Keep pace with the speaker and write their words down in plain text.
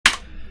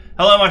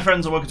Hello my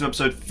friends and welcome to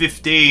episode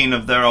 15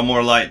 of There Are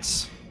More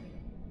Lights.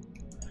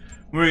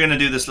 We're going to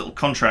do this little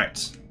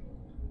contract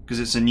because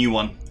it's a new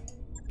one.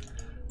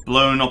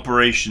 Blown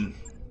operation.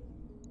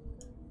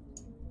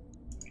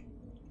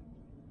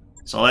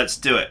 So let's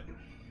do it.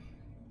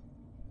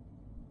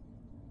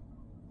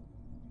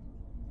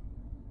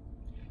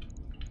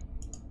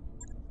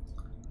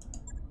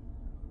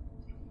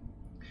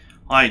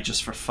 Aye,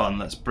 just for fun,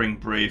 let's bring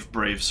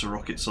brave Sir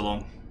Rockets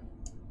along.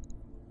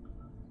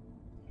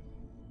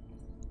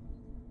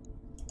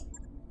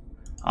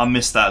 I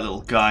miss that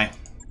little guy.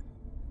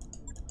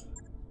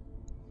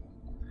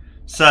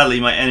 Sadly,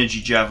 my energy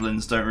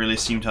javelins don't really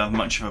seem to have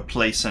much of a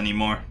place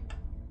anymore.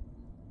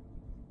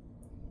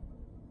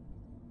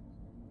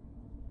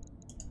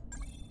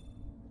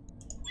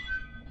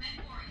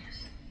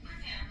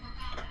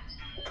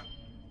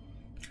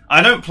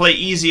 I don't play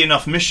easy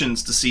enough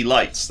missions to see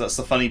lights, that's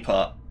the funny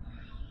part.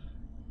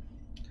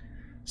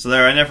 So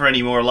there are never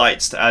any more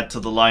lights to add to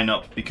the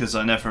lineup because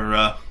I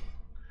never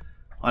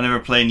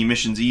play any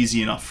missions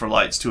easy enough for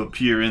lights to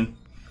appear in.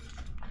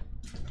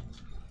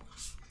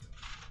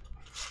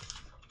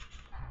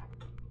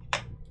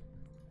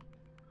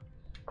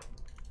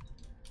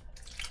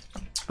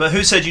 But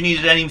who said you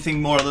needed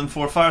anything more than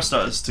 4 fire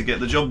starters to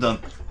get the job done?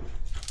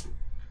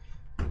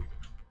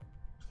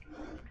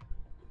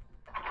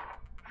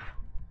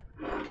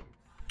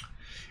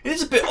 It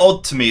is a bit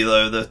odd to me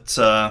though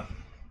that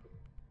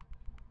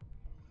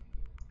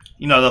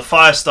you know, the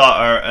fire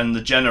starter and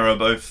the Jenner are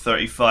both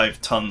 35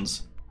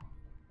 tons.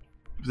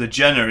 The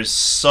Jenner is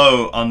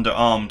so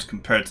underarmed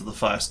compared to the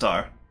fire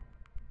starter.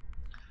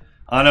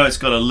 I know it's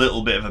got a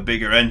little bit of a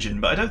bigger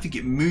engine, but I don't think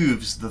it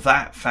moves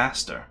that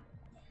faster.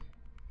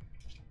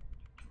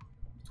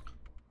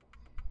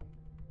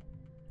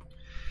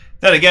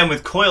 Then again,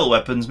 with coil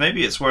weapons,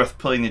 maybe it's worth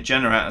pulling the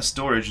Jenner out of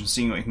storage and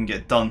seeing what you can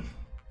get done.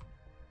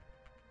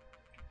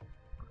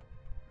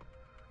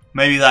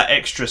 Maybe that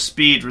extra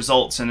speed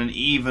results in an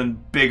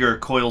even bigger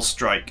coil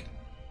strike.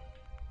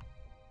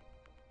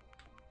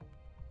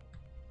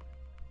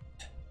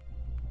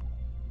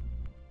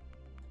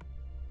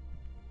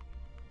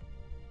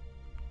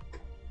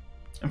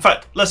 In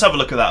fact, let's have a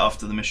look at that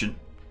after the mission.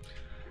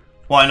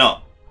 Why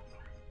not?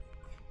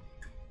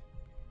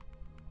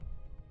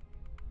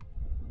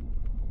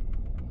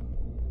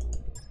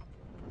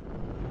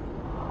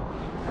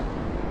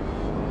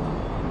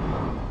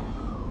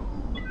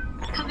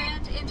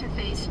 Command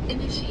interface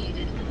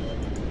initiated.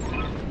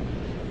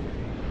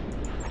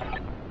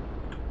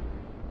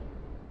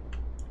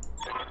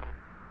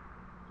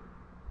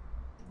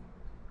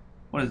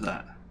 What is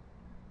that?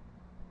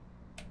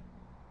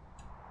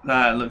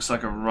 That looks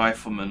like a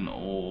rifleman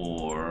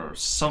or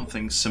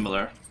something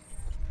similar.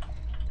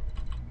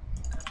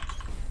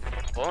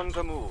 On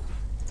the move.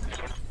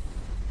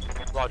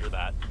 Roger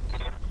that.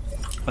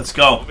 Let's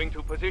go. Moving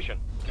to position.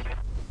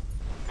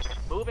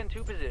 Move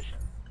into position.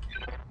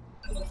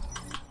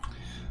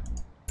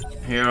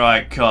 Here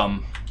I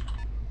come.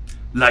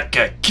 Like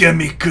a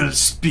chemical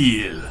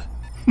spill.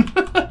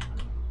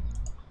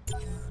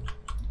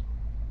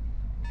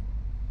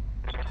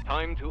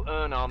 Time to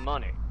earn our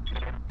money.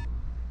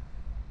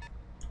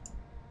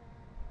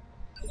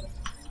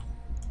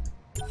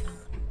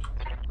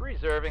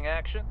 Reserving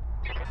action.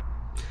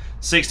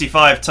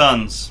 65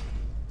 tons.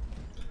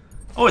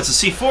 Oh, it's a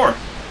C4.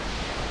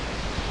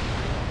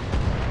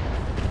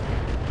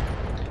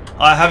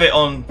 I have it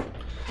on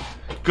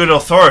good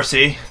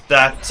authority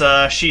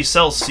that she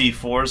sells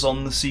C4s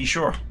on the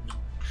seashore.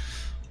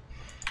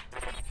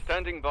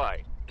 Standing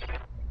by.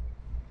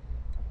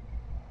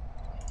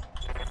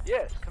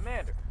 Yes,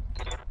 Commander.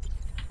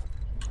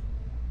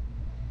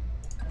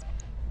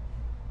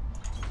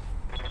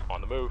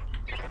 On the move.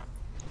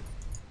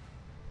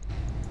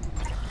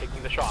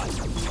 Taking the shot.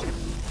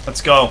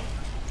 Let's go.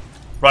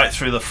 Right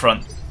through the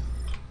front.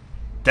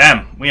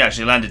 Damn, we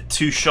actually landed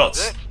 2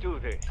 shots Let's do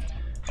this.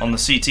 on the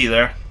CT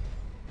there.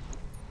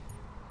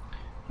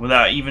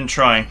 Without even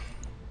trying.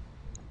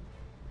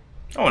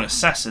 Oh, an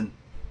assassin.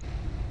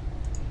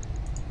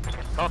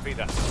 Copy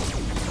that.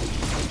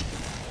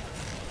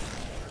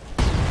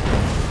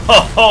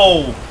 Ho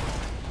ho!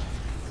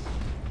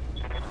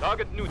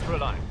 Target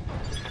neutralized.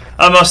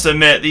 I must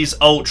admit, these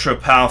ultra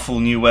powerful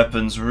new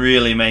weapons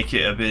really make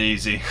it a bit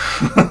easy.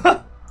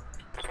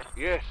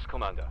 Yes,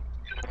 Commander.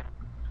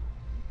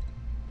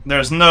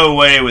 There's no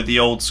way with the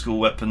old school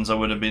weapons I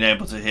would have been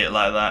able to hit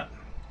like that.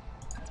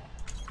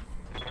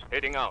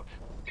 Heading out.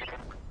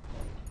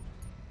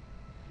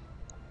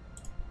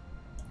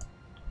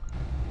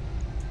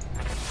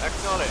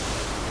 Acknowledge.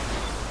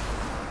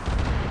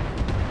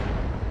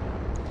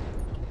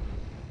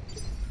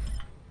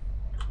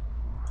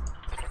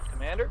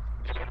 Commander?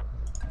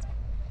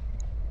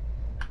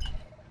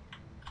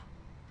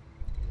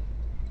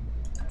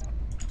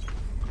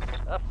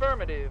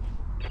 Affirmative.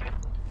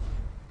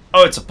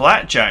 Oh, it's a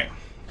blackjack.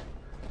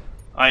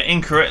 I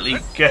incorrectly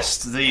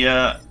guessed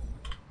the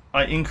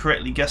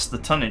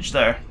tonnage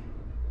there.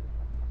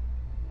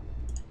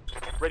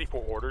 Ready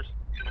for orders.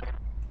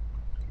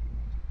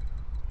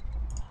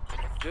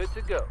 Good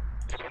to go.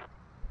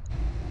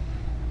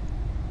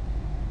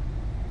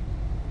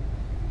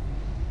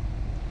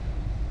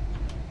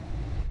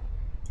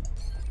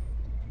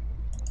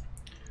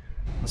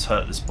 mods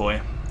hurt this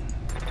boy.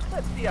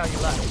 Let's see how you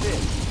like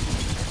this.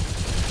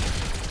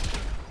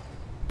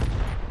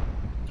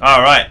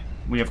 Alright,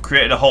 we have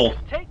created a hole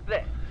Take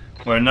that.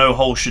 where no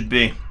hole should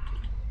be.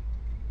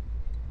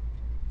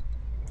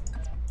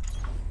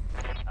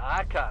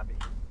 I copy.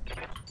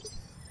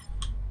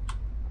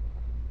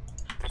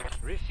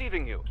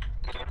 Receiving you.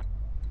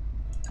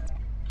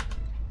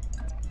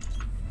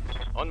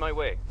 On my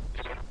way.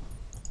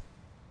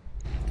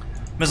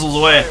 Missiles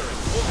away.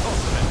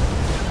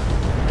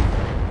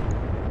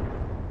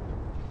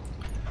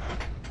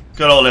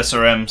 Good old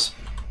SRMs.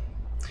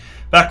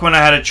 Back when I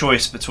had a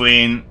choice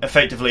between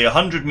effectively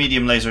 100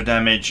 medium laser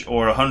damage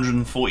or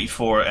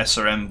 144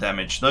 SRM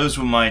damage, those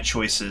were my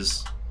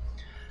choices.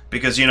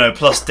 Because, you know,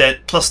 plus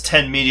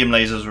 10 medium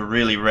lasers were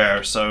really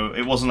rare, so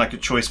it wasn't like a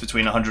choice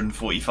between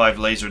 145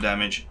 laser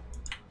damage.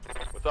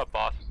 What's up,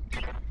 boss?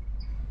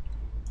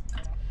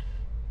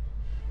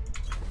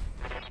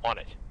 On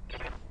it.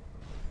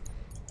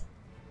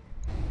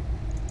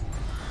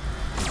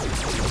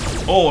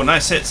 Oh,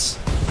 nice hits.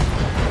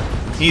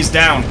 He's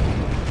down.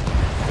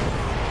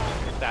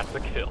 That's the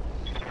kill.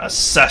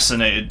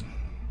 Assassinated.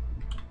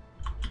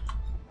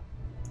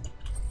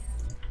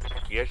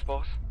 Yes,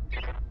 boss?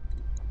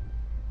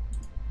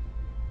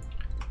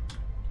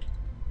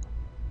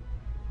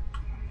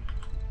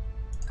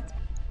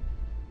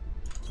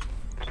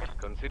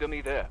 Consider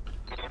me there.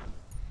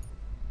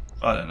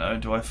 I don't know,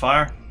 do I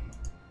fire?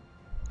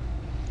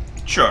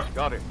 Sure.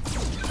 Got it.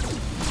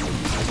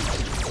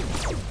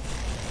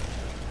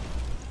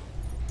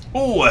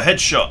 Ooh, a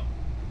headshot.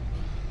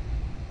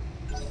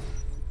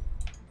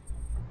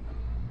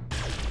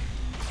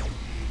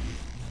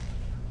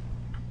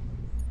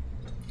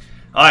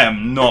 I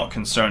am not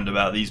concerned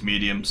about these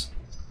mediums.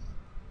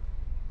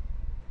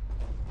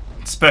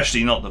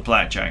 Especially not the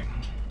blackjack.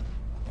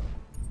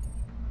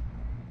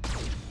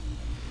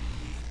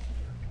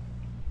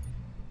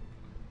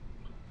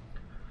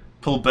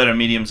 Pull better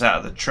mediums out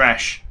of the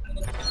trash.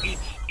 It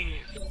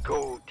is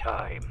go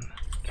time.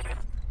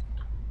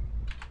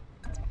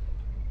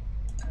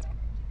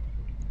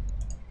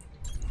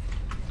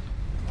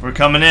 We're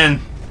coming in.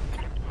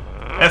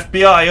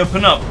 FBI,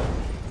 open up.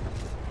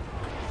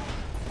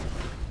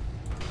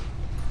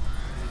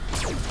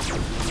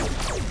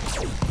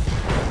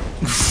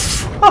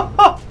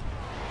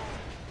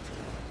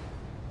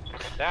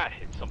 That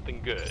hit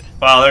something good.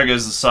 Wow, there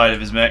goes the side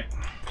of his mech.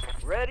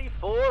 Ready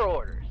for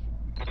orders.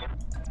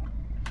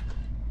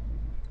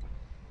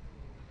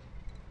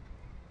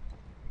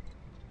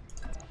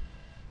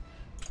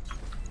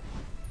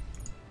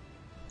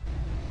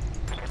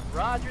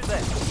 Roger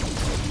that.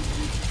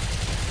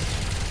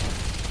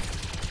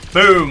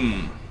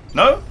 Boom!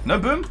 No? No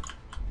boom?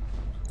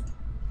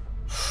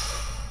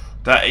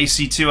 That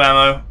AC2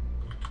 ammo,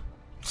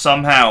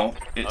 somehow,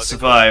 it How's it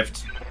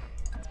survived.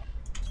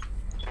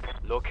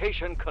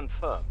 Location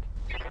confirmed.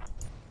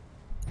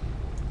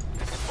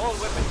 All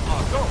weapons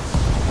are go.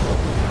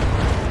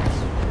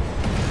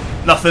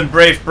 Nothing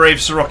brave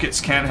rockets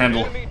can't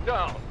handle. Enemy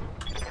down.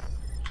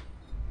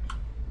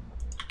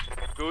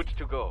 Good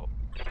to go.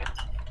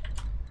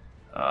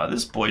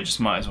 This boy just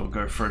might as well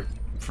go for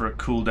a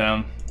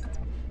cooldown.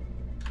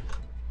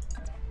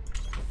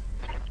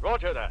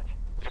 Roger that.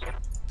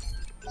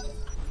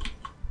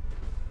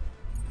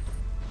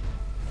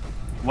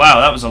 Wow,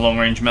 that was a long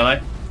range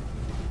melee.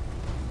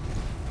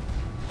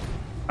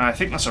 I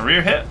think that's a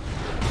rear hit.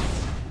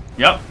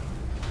 Yep.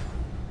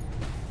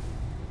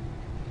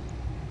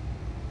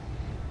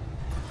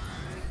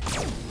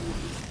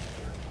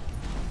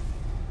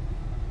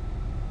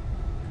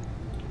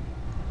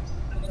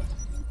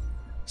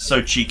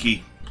 So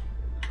cheeky.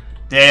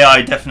 The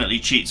AI definitely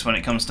cheats when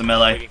it comes to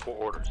melee. Waiting for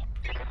orders.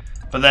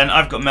 But then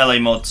I've got melee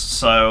mods,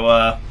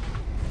 so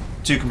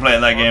 2 can play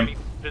at that game.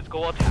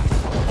 Physical attack.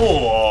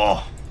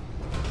 Oh!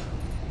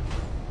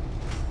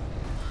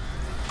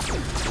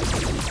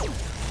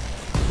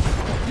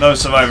 No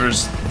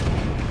survivors.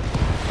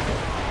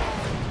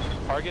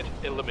 Target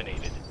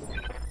eliminated.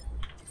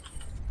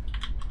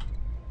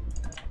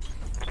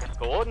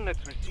 Coordinates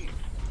received.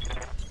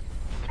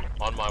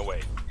 On my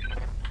way.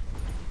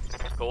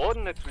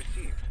 Coordinates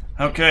received.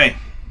 Okay,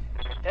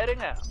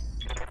 Heading out.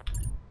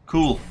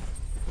 cool.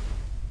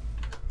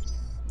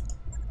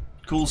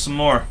 Cool some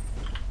more.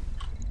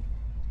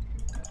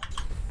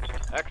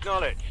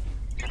 Acknowledged.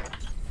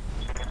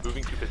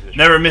 Moving to position.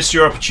 Never miss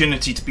your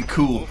opportunity to be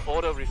cool.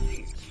 Order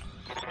received.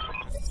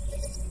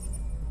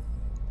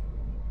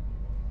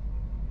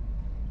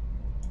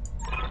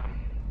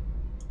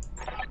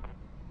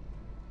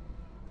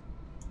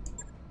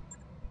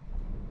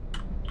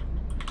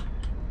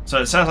 So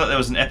it sounds like there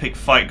was an epic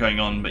fight going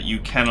on, but you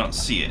cannot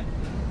see it.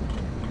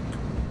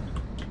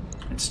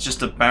 It's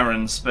just a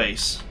barren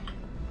space.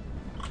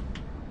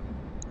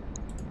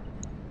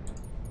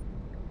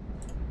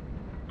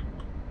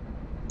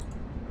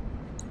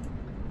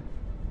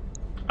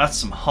 That's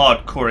some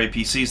hardcore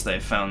APCs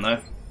they've found,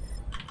 though.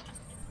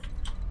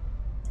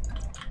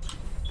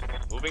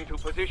 Moving to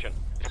position.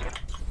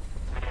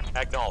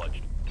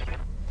 Acknowledged.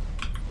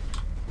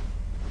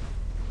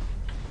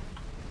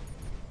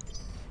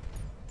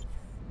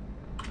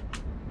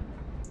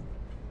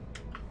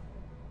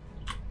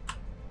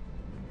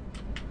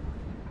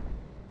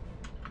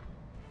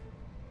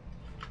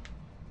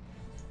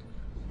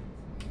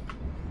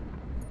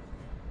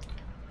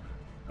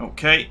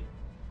 Okay.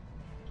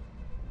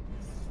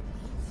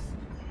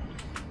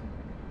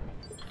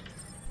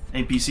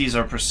 APCs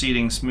are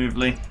proceeding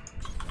smoothly.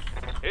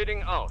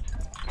 Heading out.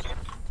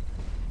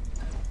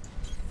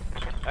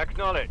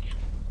 Acknowledged.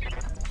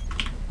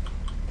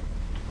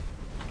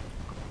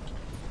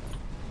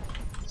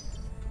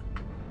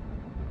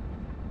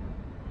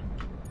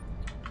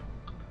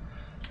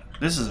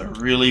 This is a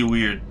really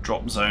weird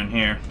drop zone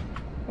here,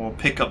 or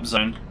pickup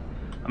zone.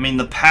 I mean,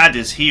 the pad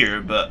is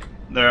here, but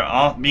they're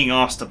being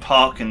asked to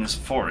park in this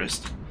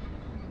forest.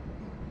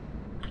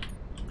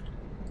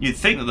 You'd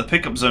think that the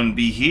pickup zone would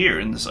be here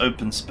in this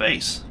open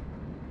space.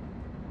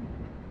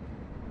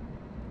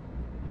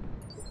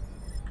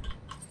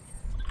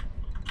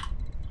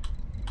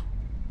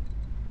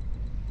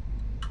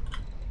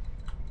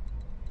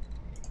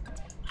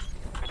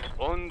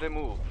 On the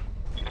move.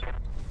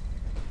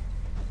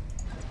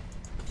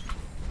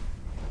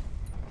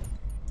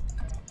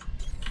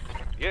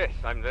 Yes,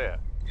 I'm there.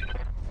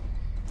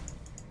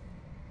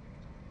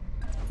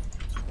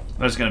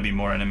 There's going to be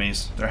more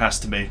enemies. There has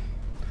to be.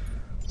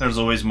 There's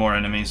always more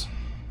enemies.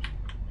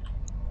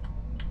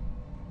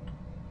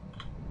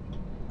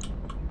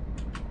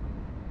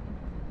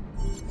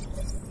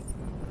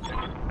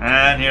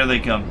 And here they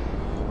come.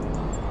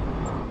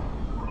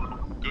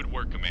 Good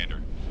work,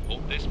 Commander.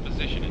 Hold this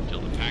position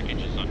until the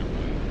package is underway.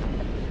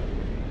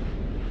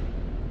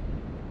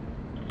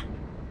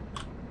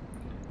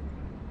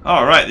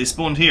 Alright, they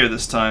spawned here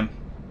this time.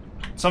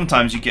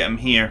 Sometimes you get them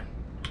here.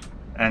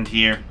 And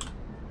here.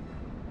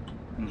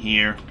 And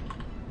here.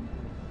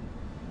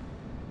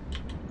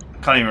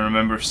 I can't even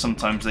remember if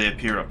sometimes they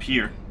appear up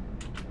here.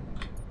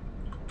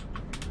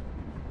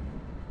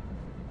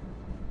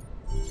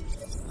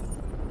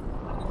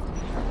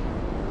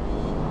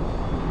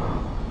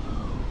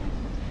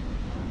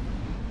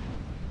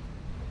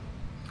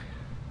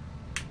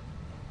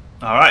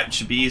 Alright,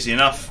 should be easy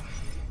enough.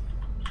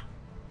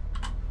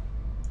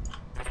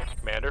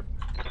 Commander.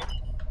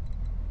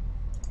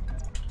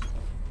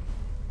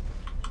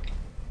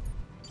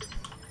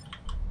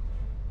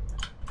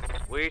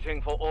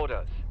 Waiting for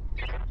orders.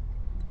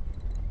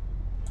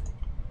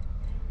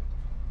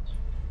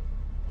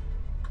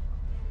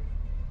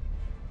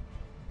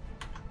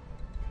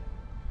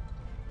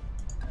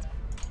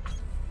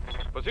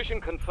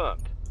 Position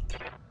confirmed.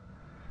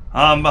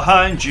 I'm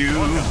behind you.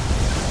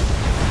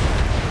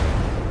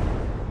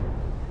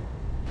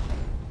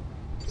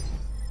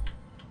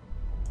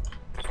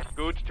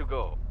 Good to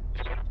go.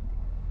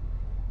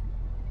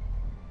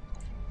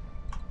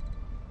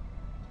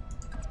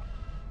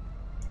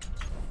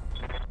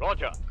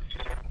 Roger.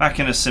 Back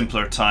in a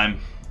simpler time,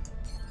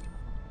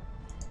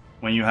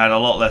 when you had a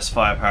lot less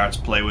firepower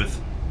to play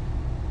with.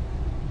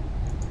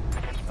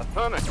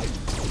 Affirmative.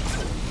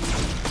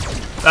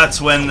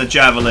 That's when the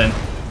javelin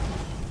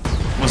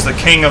was the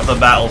king of the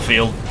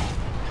battlefield.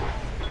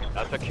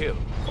 That's a kill.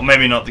 Or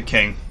maybe not the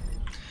king.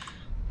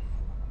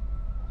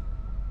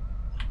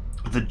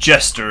 The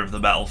jester of the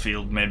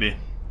battlefield, maybe.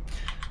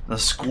 The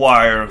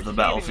squire of the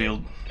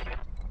battlefield.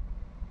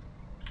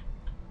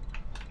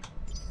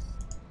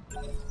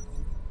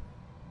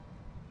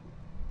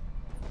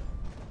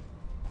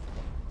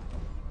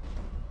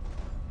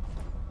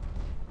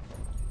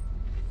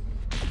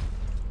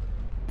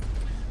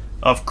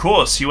 Of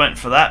course, he went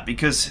for that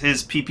because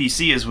his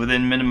PPC is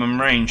within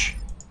minimum range.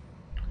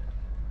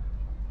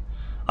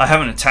 I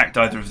haven't attacked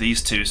either of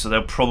these two, so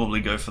they'll probably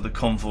go for the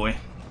convoy.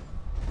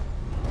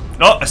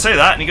 Oh, I say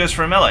that, and he goes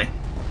for a melee.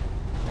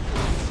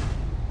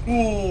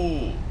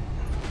 Ooh.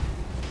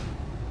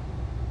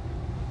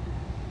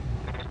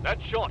 That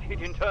shot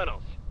hit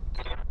internals.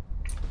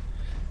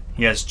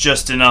 He has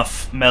just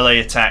enough melee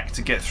attack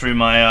to get through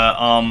my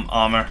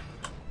armor.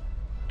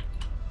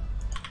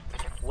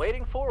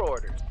 Waiting for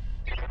orders.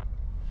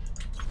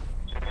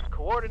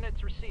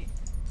 Coordinates received.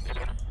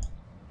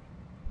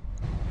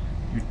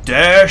 You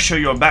dare show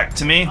your back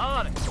to me?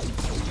 On it.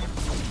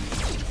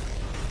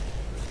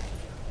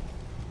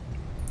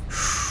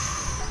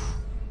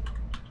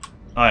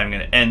 I am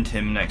going to end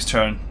him next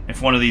turn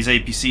if one of these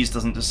APCs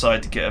doesn't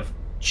decide to get a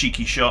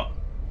cheeky shot.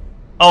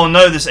 Oh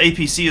no, this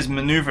APC is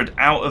maneuvered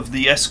out of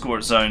the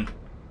escort zone,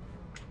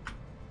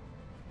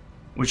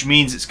 which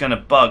means it's going to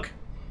bug.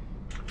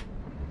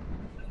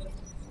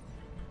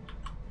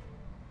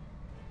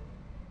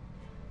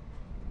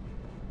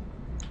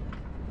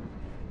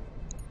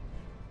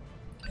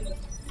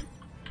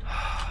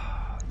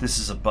 This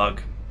is a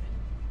bug.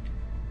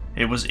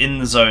 It was in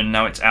the zone,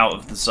 now it's out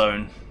of the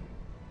zone.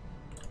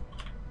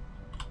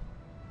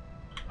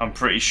 I'm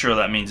pretty sure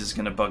that means it's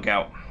going to bug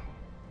out.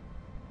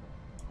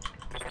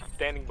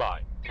 Standing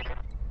by.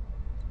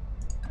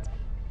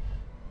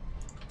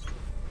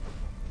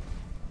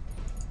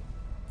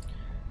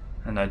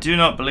 And I do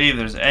not believe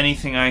there's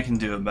anything I can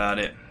do about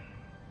it.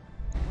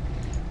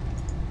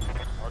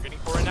 Targeting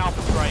for an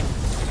alpha strike.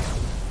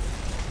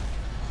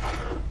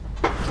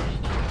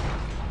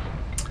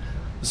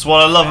 This is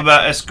what I love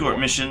about escort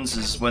missions,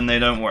 is when they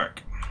don't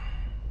work.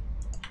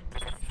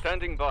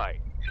 Standing by.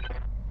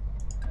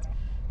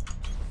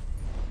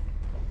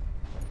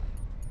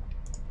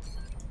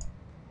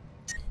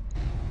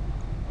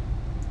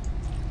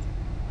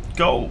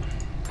 go.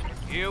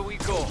 Here we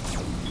go.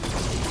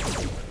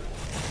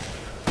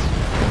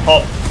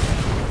 Pop.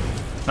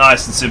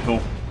 Nice and simple.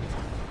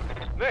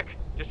 Nick,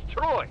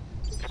 destroy.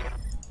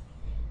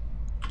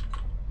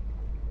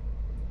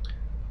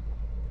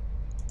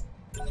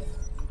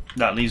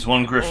 That leaves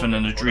one Griffin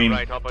and a For the Dream.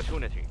 right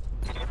opportunity.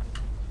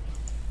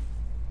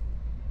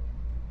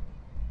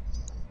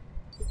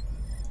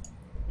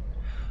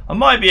 I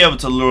might be able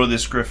to lure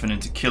this Griffin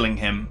into killing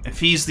him if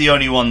he's the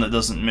only one that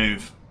doesn't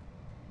move.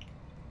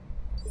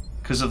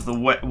 Because of the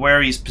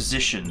where he's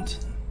positioned.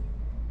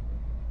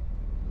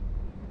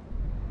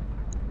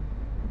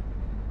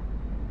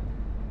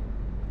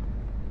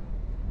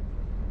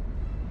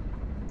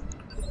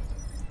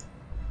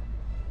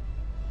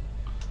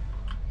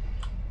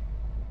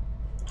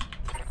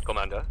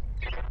 Commander.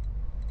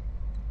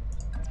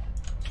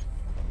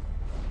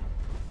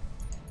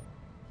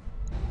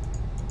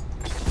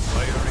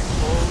 Firing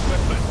all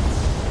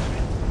weapons.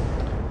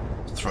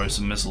 Throw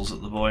some missiles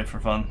at the boy for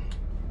fun.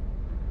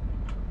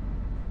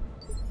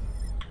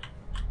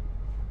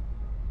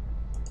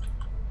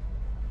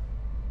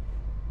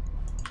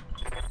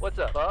 What's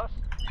up, boss?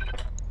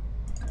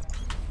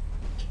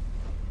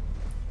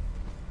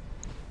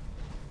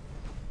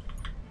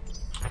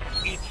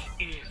 It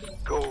is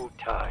go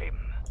time.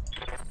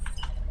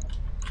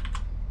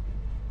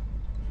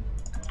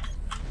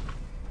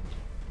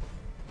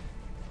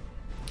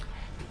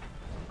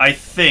 I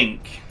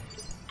think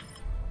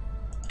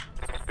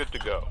Good to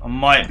go. I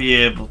might be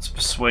able to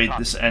persuade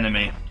this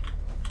enemy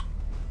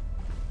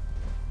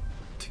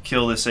to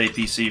kill this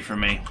APC for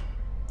me.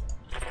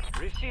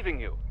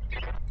 Receiving you.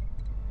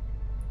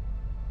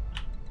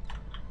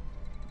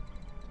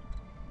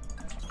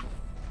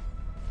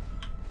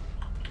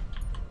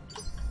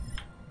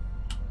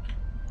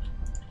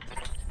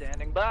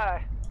 Standing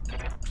by.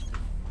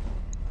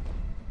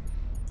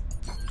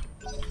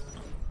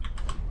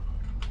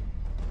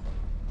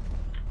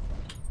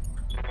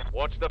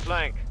 Watch the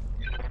flank.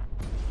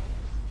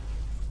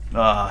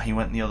 Ah, he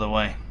went the other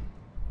way.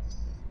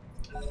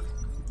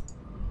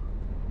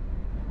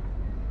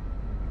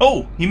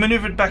 Oh, he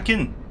maneuvered back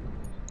in.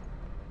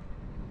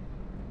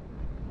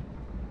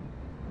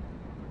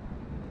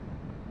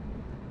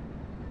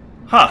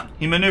 Huh,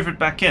 he maneuvered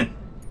back in.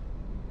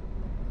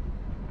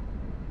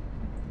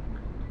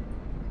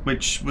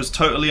 Which was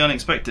totally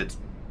unexpected.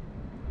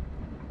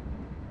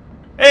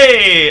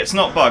 Hey, it's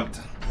not bugged.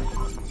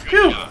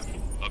 Phew. Good job.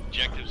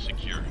 Objective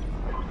secured.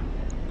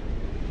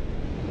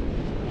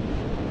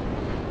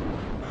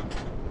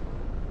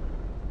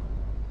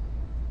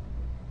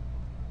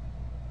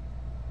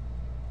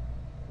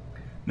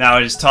 Now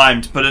it is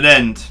time to put an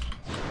end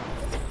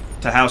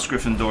to House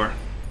Gryffindor.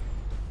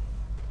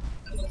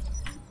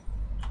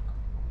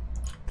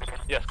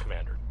 Yes,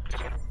 Commander.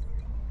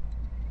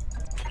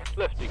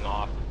 Lifting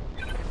off.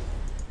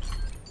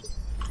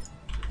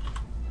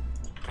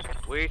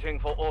 Waiting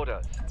for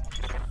orders.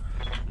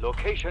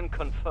 Location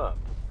confirmed.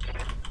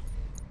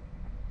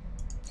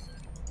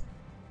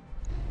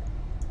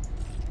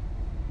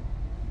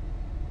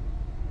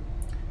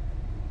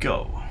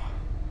 Go.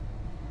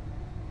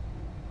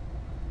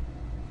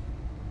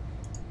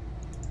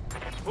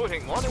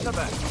 Putting one in the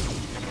back.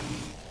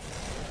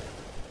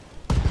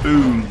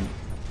 Boom.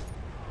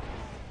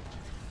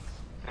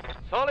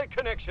 Solid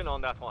connection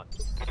on that one.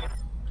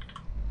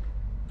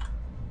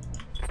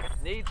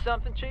 Need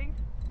something, Chief?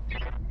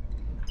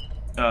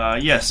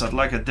 Yes, I'd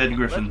like a dead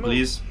Griffin, Let's move.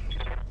 please.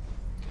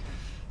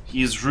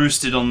 He is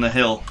roosted on the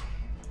hill.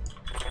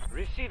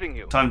 Receiving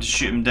you. Time to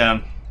shoot him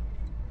down.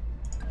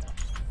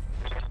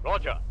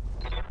 Roger.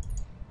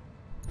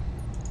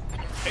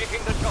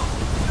 Taking the shot.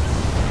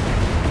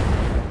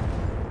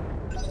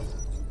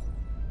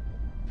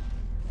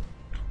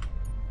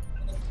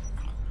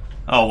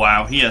 Oh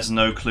wow, he has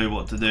no clue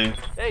what to do.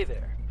 Hey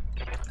there.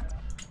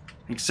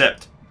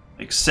 Except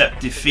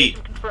defeat.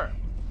 Position confirmed.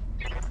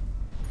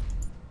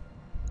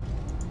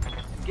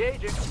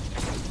 Engaging.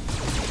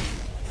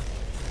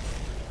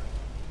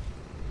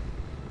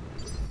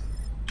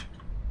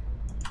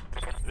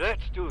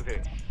 Let's do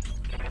this.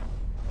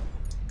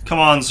 Come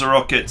on, Sir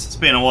Rockets. It's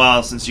been a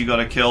while since you got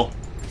a kill.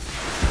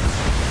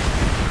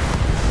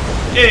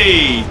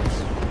 Yay!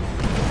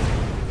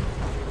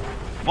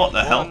 What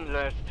the hell? One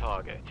less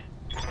target.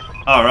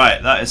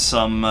 Alright, that is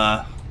some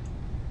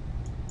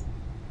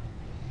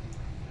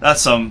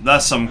that's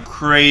some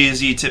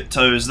crazy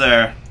tiptoes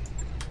there.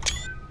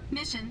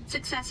 Mission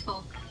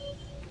successful.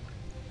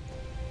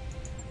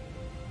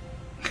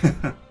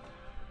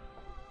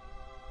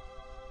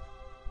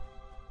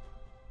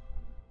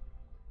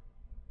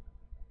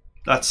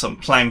 That's some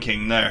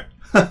planking there.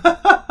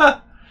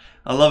 I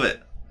love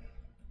it.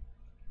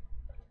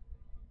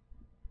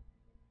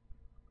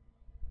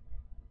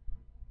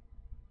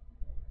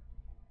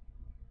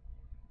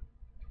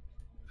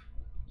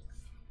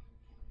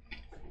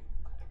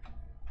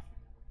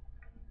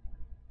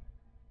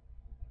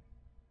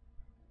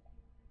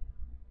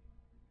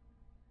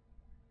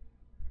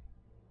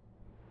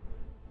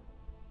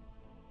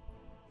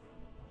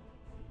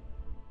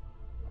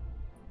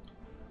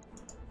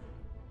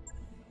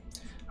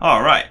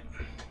 All right.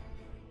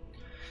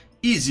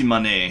 Easy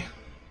money.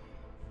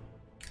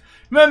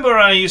 Remember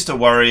I used to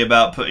worry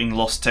about putting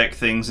Lost Tech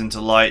things into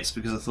lights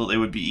because I thought they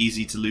would be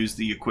easy to lose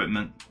the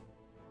equipment.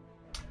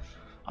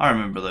 I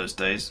remember those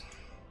days.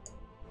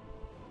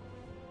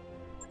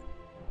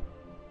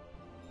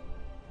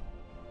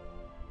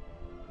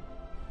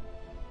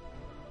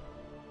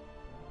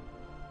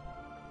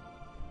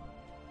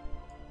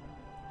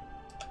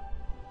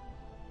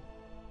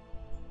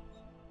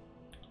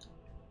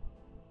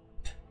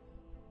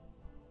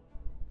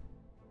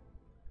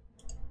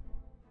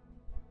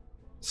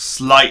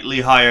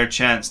 Slightly higher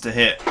chance to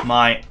hit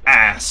my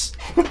ass.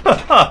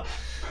 The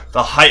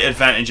height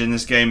advantage in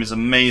this game is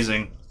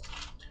amazing.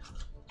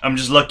 I'm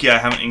just lucky I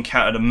haven't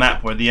encountered a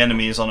map where the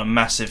enemy is on a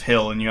massive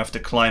hill and you have to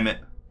climb it.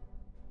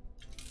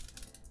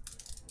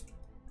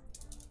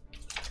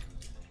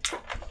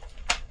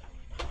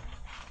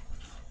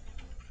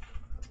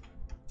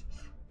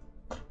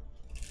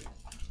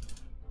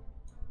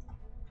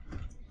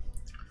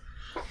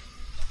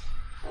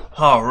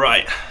 All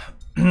right.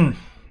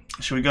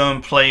 Should we go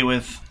and play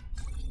with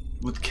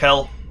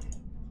Kel?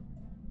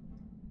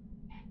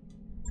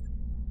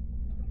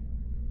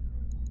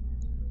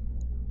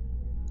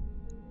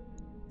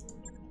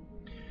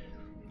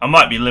 I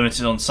might be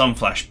limited on some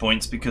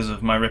flashpoints because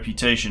of my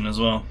reputation as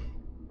well.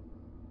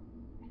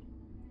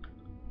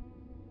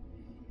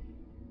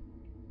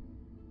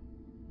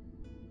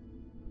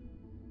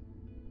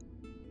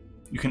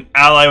 You can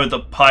ally with the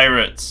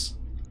pirates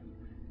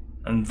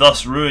and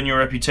thus ruin your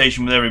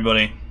reputation with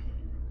everybody.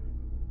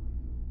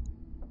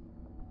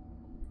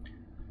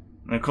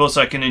 And of course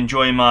I can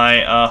enjoy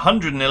my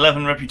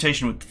 111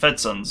 reputation with the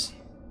Fedsons.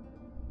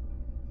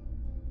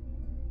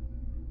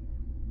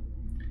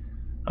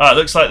 It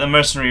looks like the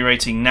mercenary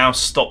rating now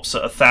stops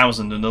at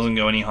 1,000 and doesn't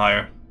go any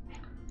higher.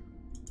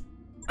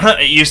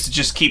 It used to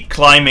just keep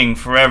climbing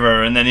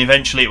forever and then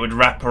eventually it would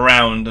wrap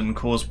around and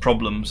cause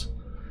problems.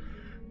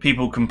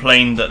 People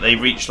complained that they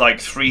reached like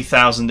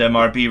 3,000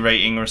 MRB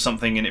rating or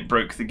something and it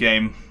broke the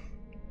game.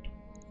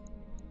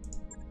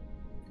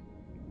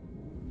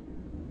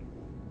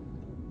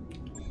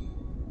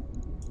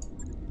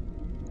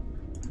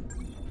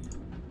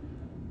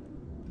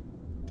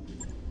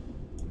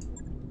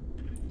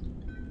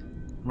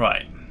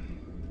 Right.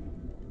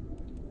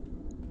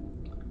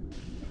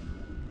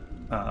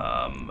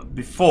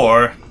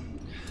 Before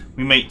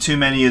we make too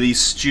many of these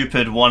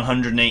stupid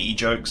 180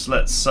 jokes,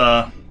 let's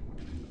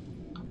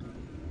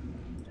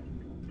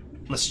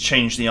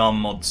change the arm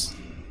mods.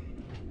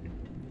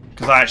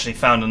 Because I actually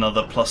found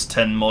another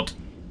 +10 mod.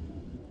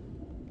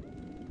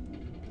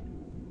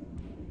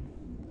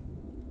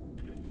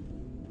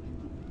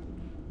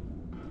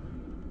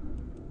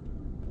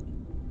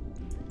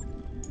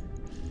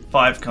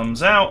 Five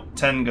comes out,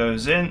 10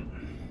 goes in.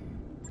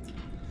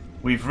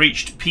 We've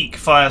reached peak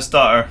fire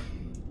starter.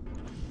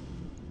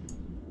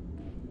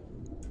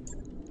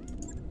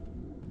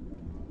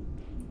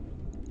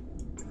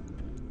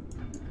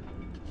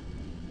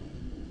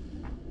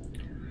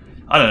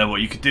 I don't know what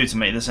you could do to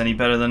make this any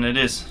better than it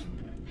is.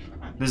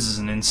 This is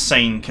an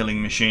insane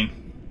killing machine.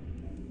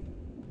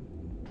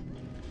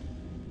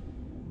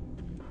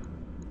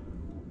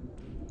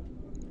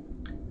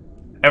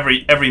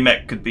 Every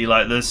mech could be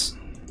like this.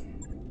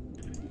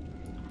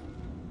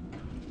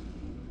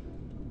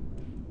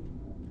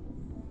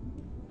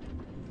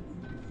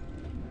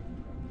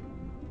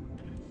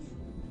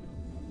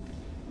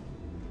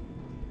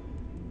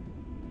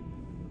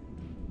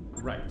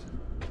 Right.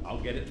 I'll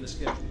get it in the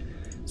schedule.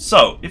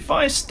 So, if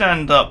I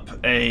stand up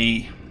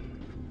a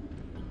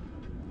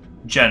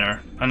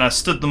Jenner, and I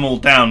stood them all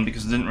down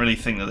because I didn't really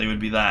think that they would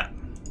be that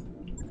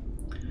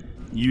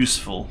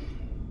useful.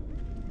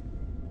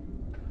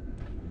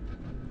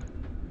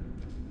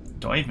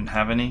 Do I even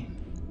have any?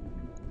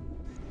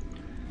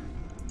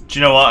 Do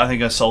you know what? I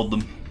think I sold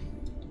them.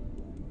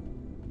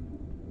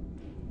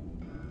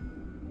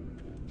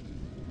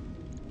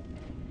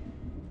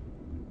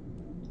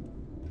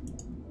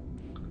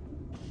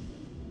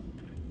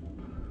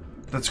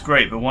 That's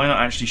great, but why not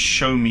actually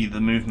show me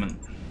the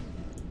movement?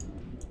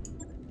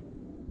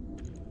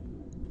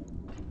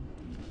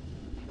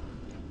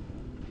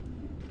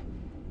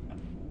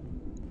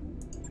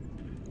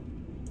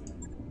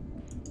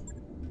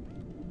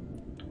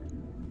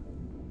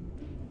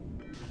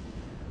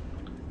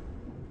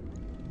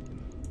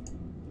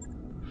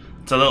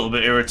 It's a little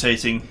bit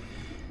irritating.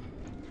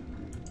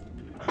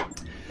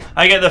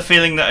 I get the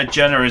feeling that a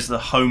Jenner is the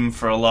home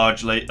for a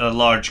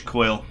large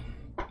coil.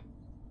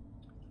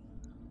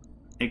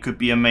 It could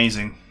be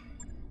amazing.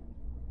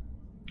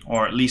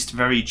 Or at least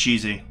very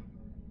cheesy.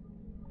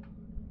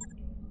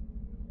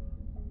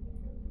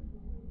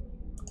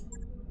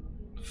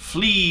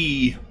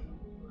 Flee!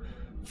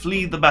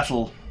 Flee the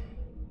battle.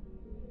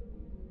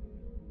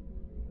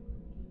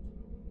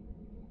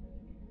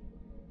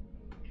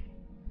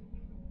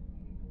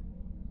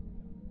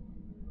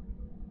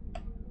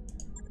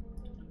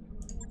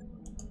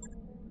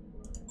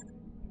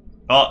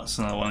 Oh, it's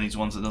another one of these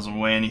ones that doesn't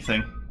weigh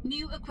anything.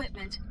 New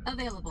equipment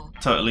available.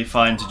 Totally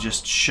fine to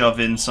just shove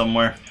in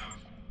somewhere.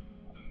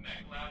 The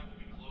mech lab will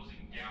be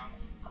closing down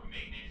for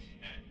maintenance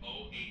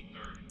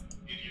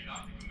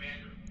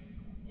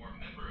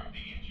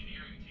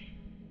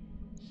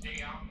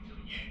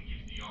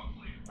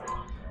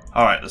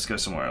Alright, let's go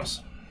somewhere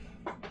else.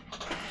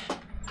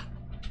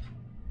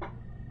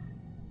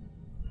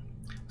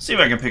 See if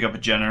I can pick up a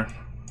Jenner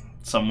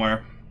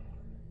somewhere.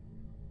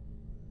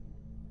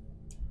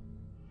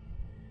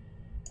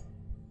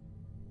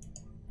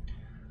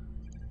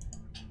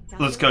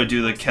 Let's go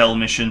do the Kel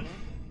mission.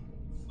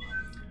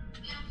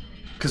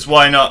 Because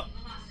why not?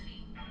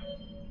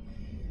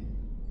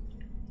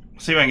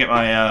 See if I can get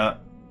my...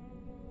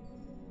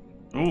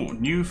 Ooh,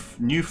 new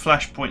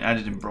flashpoint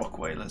added in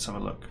Brockway. Let's have a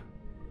look.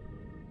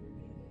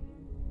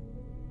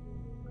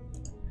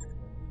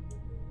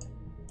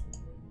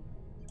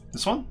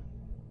 This one?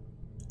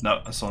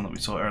 No, that's the one that we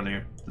saw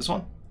earlier. This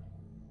one?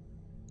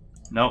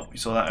 No, we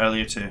saw that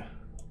earlier too.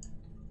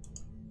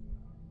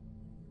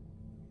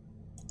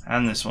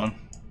 And this one.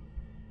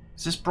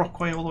 Is this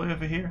Brockway all the way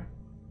over here?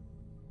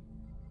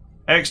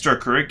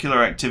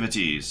 Extracurricular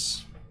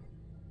activities.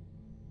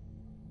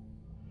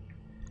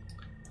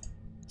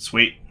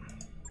 Sweet.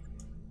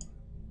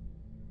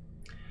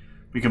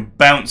 We can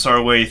bounce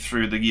our way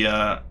through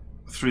the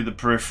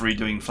periphery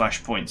doing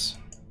flashpoints.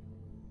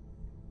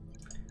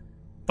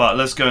 But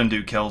let's go and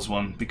do Kel's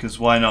one, because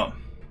why not?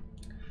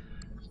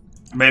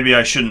 Maybe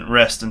I shouldn't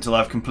rest until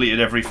I've completed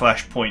every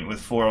flashpoint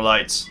with 4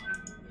 lights.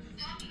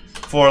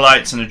 4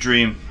 lights and a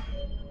dream.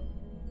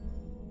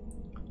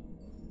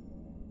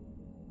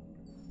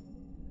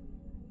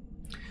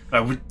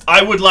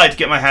 I would like to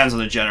get my hands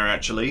on a Jenner,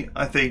 actually.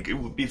 I think it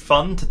would be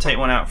fun to take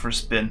one out for a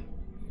spin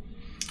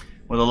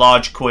with a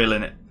large coil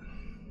in it.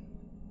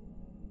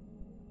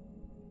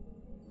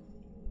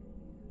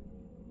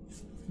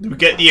 We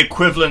get the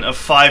equivalent of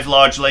 5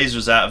 large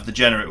lasers out of the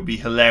Jenner. It would be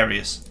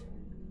hilarious.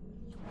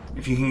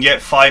 If you can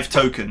get 5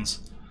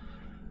 tokens,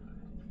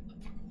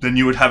 then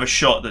you would have a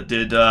shot that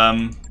did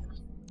ooh,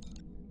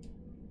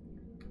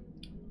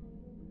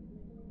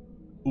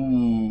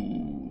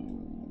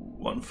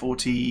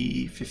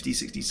 140, 50,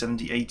 60,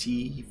 70,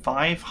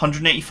 85,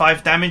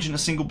 185 damage in a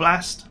single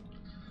blast.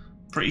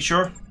 Pretty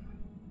sure.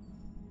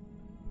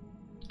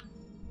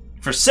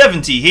 For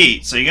 70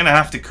 heat, so you're going to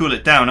have to cool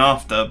it down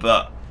after,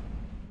 but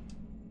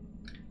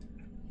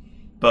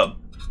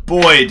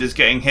boy, does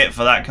getting hit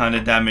for that kind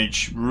of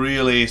damage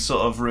really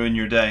sort of ruin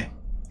your day.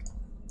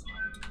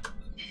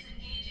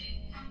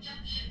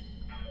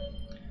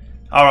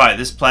 Alright,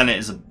 this planet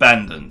is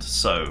abandoned,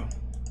 so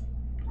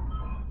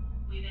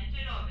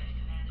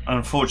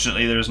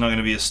unfortunately there is not going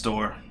to be a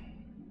store.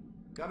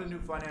 Got a new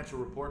financial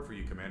report for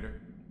you, Commander.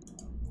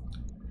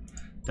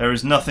 There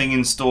is nothing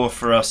in store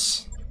for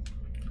us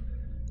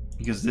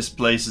because this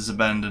place is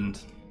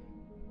abandoned.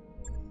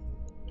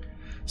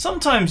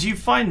 Sometimes you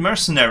find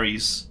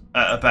mercenaries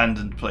at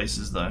abandoned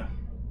places, though.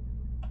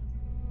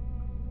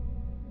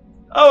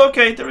 Oh,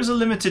 okay, there is a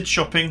limited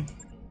shopping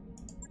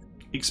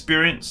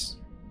experience.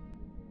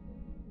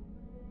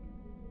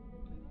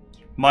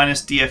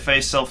 Minus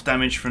DFA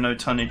self-damage for no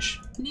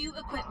tonnage. New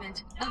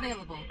equipment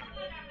available.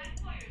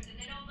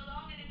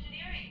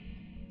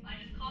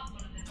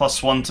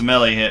 +1 to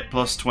melee hit,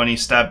 plus 20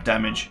 stab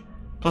damage.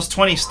 Plus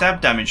 20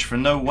 stab damage for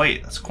no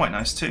weight. That's quite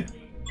nice too.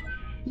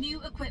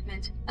 New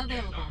equipment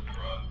available.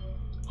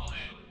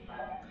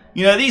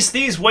 You know,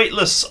 these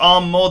weightless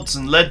arm mods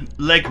and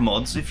leg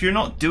mods, if you're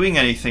not doing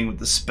anything with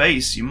the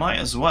space, you might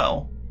as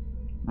well.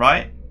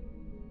 Right?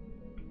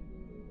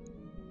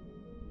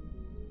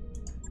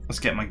 Let's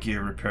get my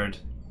gear repaired.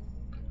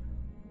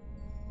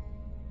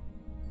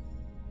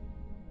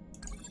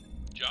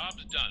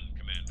 Job's done,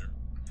 Commander.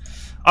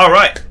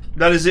 Alright,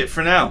 that is it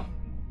for now.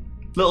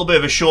 Little bit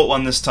of a short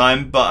one this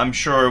time, but I'm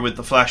sure with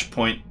the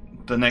flashpoint,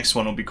 the next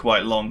one will be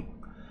quite long.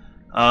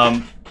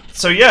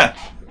 So yeah,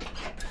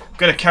 I'm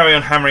going to carry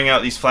on hammering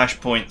out these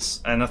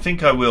flashpoints, and I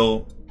think I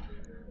will.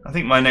 I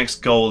think my next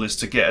goal is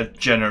to get a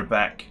Jenner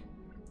back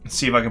and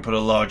see if I can put a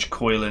large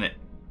coil in it,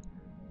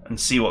 and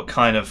see what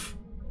kind of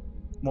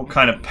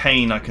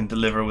pain I can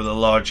deliver with a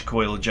large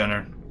coil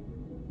Jenner.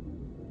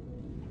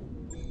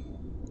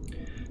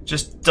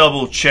 Just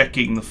double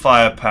checking the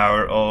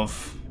firepower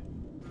of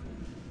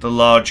the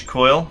large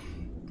coil,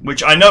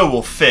 which I know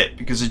will fit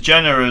because a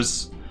Jenner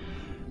has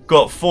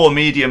got 4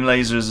 medium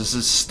lasers as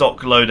his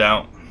stock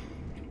loadout.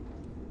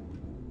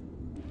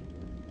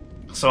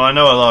 So I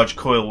know a large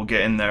coil will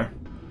get in there.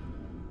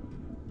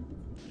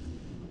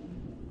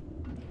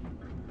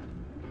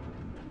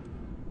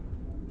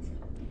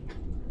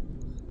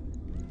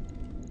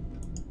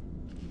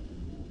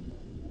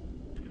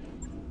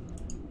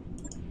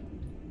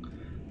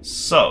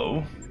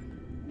 So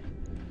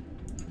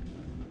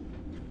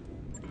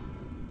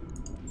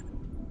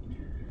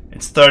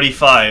it's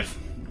 35,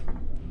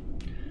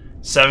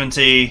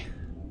 70,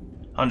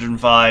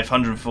 105,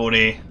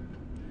 140,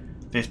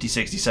 50,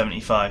 60,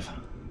 75.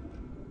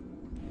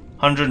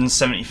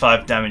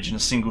 175 damage in a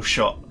single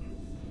shot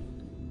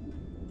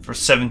for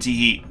 70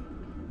 heat.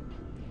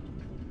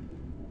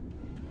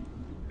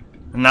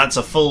 And that's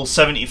a full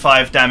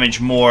 75 damage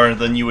more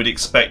than you would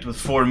expect with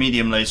 4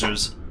 medium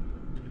lasers.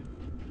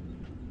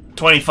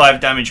 25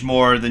 damage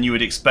more than you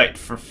would expect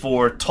for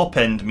 4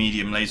 top-end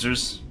medium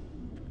lasers.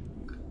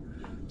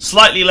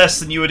 Slightly less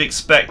than you would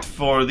expect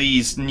for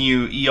these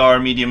new ER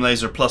medium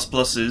laser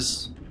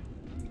pluses,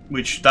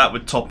 which that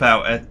would top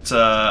out at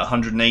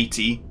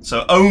 180,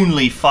 so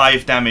only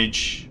 5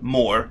 damage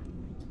more.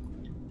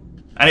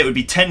 And it would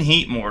be 10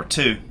 heat more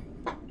too.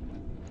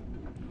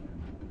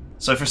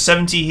 So for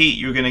 70 heat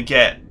you're going to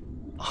get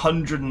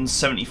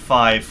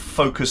 175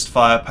 focused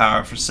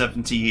firepower for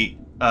 70 heat.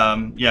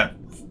 Yeah,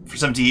 for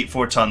 70 heat,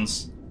 4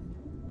 tons.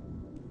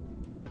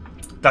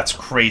 That's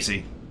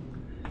crazy.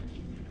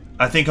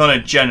 I think on a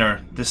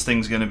Jenner, this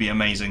thing's going to be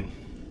amazing.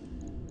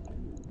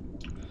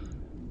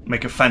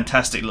 Make a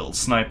fantastic little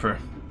sniper.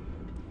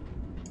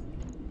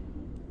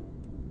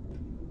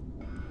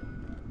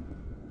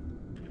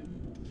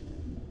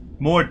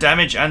 More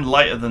damage and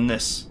lighter than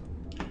this.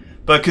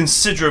 But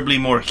considerably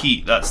more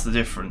heat, that's the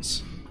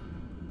difference.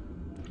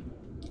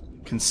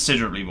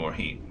 Considerably more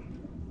heat.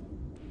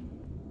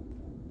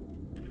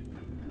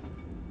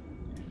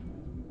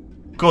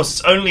 Of course,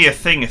 it's only a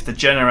thing if the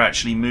Jenner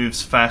actually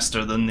moves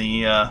faster than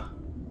the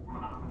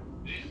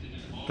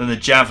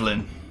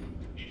Javelin.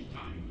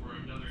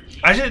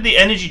 Actually, the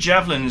energy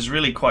Javelin is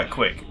really quite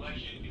quick.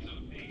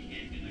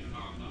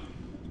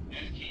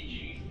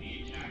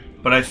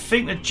 But I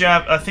think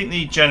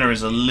the Jenner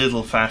is a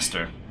little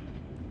faster.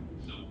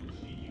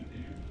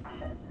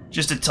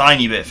 Just a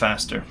tiny bit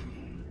faster.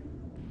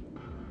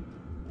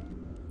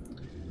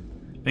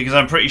 Because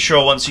I'm pretty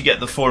sure once you get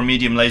the 4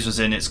 medium lasers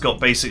in, it's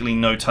got basically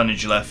no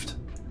tonnage left.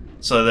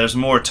 So there's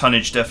more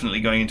tonnage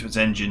definitely going into its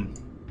engine.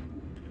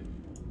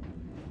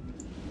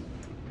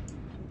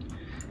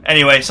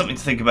 Anyway, something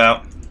to think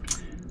about.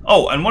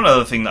 Oh, and one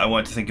other thing that I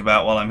wanted to think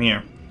about while I'm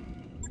here.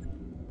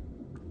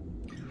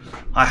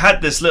 I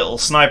had this little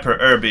sniper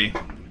Irby.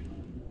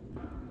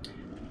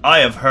 I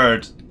have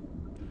heard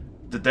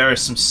that there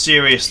is some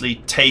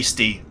seriously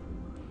tasty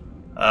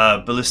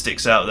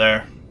ballistics out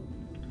there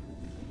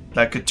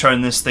that could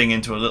turn this thing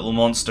into a little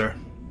monster.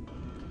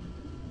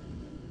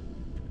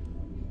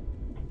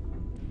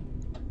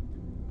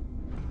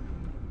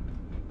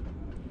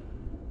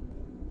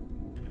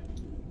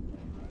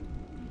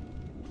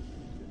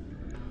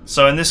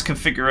 So in this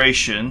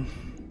configuration,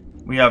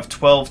 we have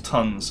 12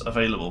 tons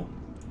available.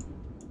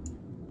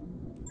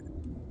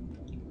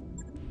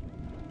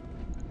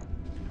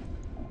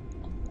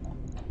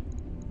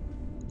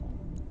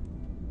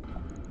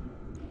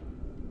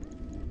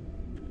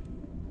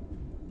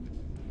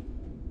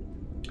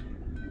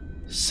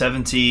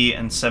 $70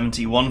 and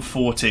 $70,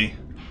 140.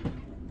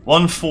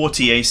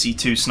 140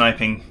 AC2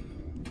 sniping.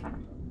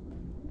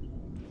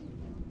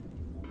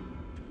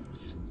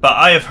 But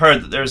I have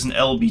heard that there's an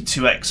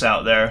LB2X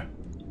out there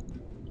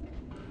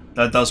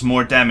that does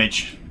more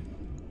damage.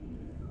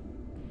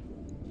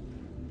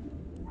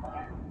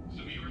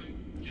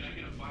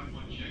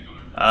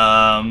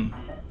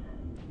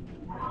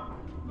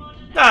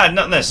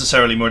 Not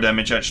necessarily more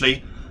damage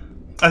actually.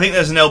 I think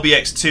there's an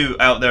LBX2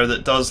 out there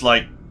that does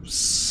like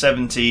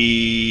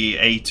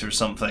 78 or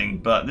something,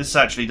 but this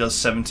actually does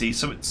 70,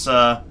 so it's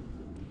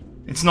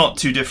not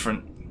too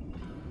different.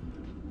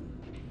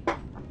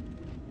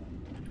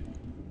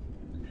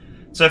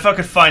 So if I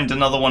could find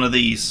another one of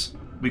these,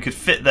 we could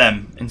fit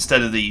them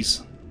instead of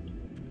these.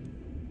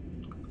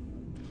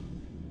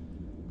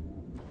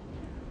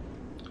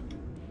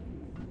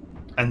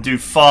 And do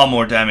far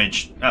more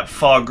damage at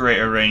far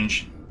greater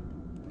range.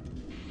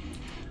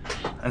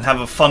 And have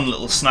a fun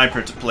little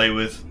sniper to play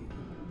with.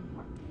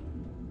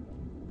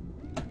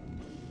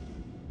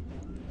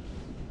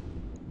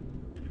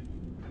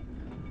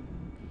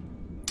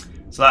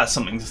 So that's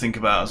something to think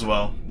about as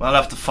well. I'll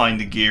have to find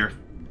the gear.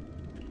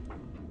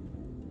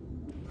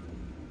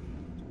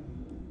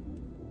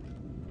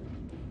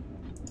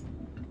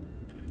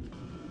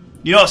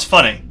 You know what's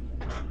funny?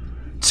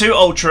 2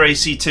 Ultra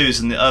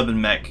AC2s in the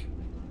Urban Mech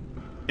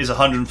is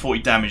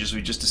 140 damage, as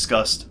we just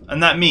discussed.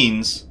 And that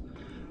means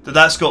that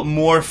that's got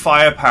more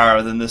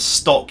firepower than the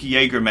stock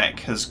Jaeger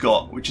Mech has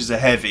got, which is a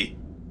heavy.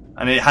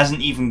 And it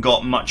hasn't even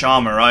got much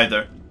armor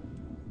either.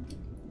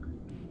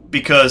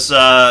 Because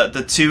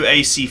the 2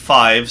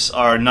 AC5s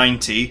are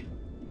 90,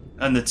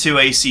 and the 2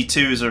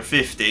 AC2s are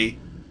 50.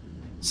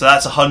 So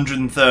that's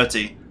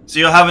 130. So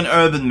you'll have an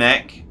Urban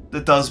Mech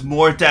that does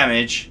more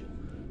damage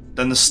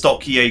than the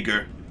stock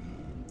Jaeger,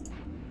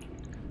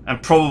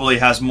 and probably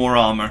has more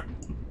armor,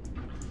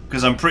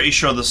 because I'm pretty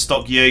sure the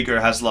stock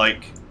Jaeger has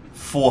like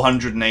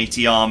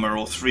 480 armor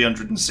or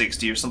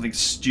 360 or something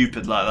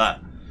stupid like that,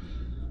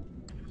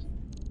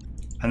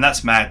 and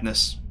that's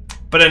madness.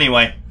 But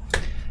anyway,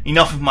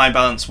 enough of my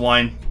balanced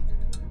wine.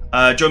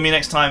 Join me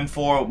next time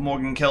for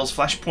Morgan Kell's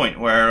Flashpoint,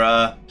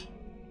 where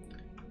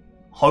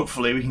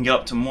hopefully we can get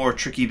up to more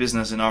tricky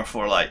business in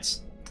R4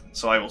 Lights.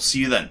 So I will see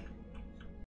you then.